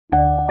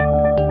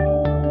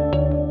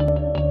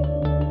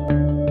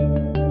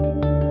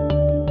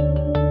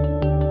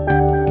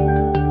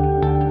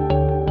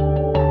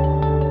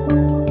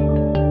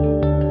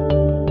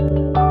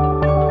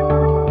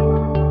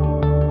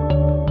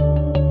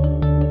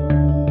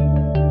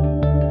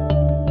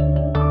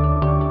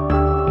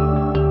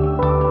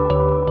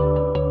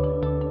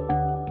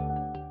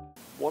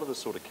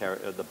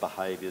the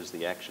behaviours,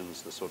 the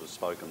actions, the sort of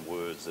spoken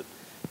words that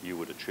you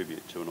would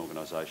attribute to an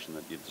organisation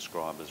that you'd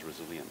describe as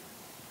resilient?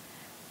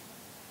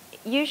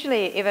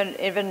 Usually, if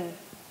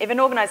an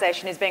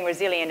organisation is being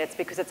resilient, it's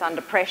because it's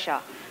under pressure,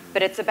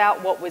 but it's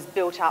about what was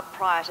built up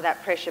prior to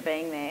that pressure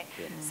being there.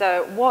 Yeah.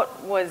 So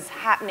what was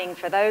happening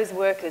for those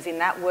workers in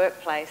that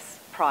workplace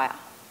prior?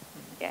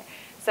 Yeah.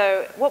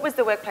 So what was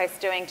the workplace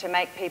doing to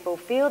make people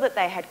feel that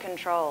they had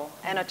control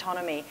and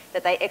autonomy,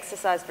 that they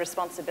exercised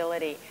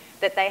responsibility,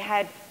 that they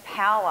had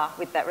power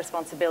with that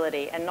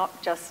responsibility and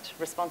not just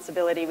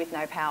responsibility with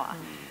no power?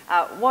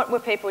 What were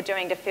people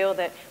doing to feel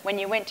that when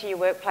you went to your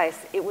workplace,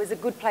 it was a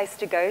good place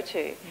to go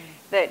to,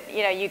 that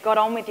you got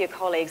on with your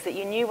colleagues, that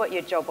you knew what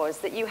your job was,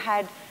 that you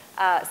had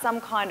some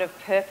kind of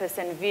purpose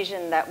and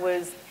vision that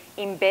was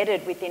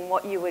embedded within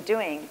what you were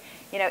doing?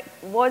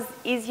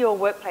 Is your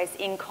workplace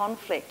in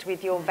conflict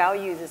with your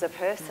values as a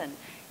person?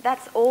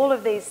 That's all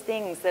of these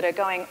things that are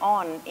going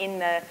on in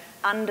the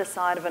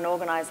underside of an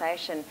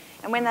organisation.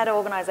 And when that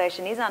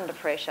organisation is under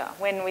pressure,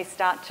 when we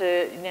start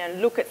to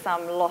look at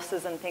some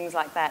losses and things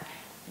like that,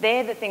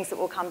 they're the things that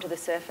will come to the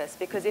surface.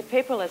 Because if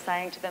people are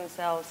saying to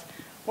themselves,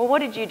 well, what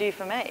did you do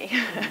for me?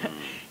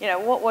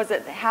 What was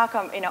it? How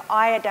come,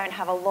 I don't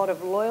have a lot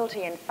of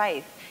loyalty and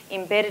faith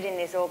embedded in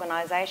this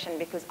organisation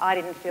because I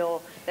didn't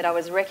feel that I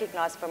was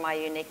recognised for my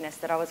uniqueness,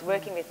 that I was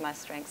working with my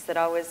strengths, that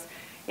I was,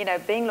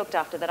 being looked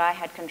after, that I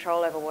had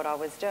control over what I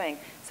was doing.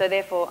 So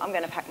therefore, I'm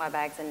going to pack my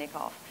bags and nick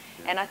off.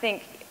 And I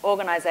think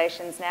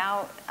organisations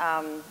now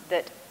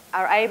that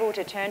are able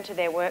to turn to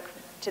their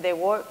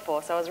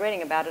workforce, I was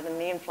reading about it in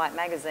the In-Flight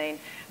magazine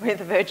with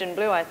Virgin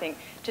Blue, I think,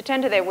 to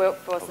turn to their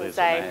workforce and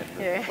say,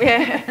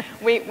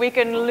 we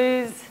can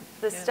lose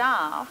the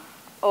staff,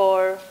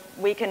 or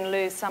we can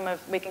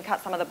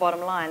cut some of the bottom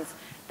lines.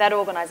 That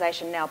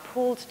organisation now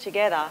pulled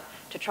together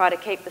to try to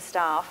keep the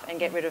staff and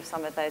get rid of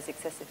some of those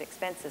excessive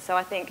expenses. So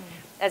I think,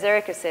 as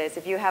Erica says,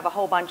 if you have a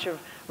whole bunch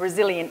of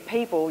resilient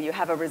people, you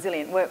have a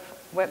resilient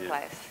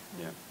workplace.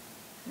 Yeah.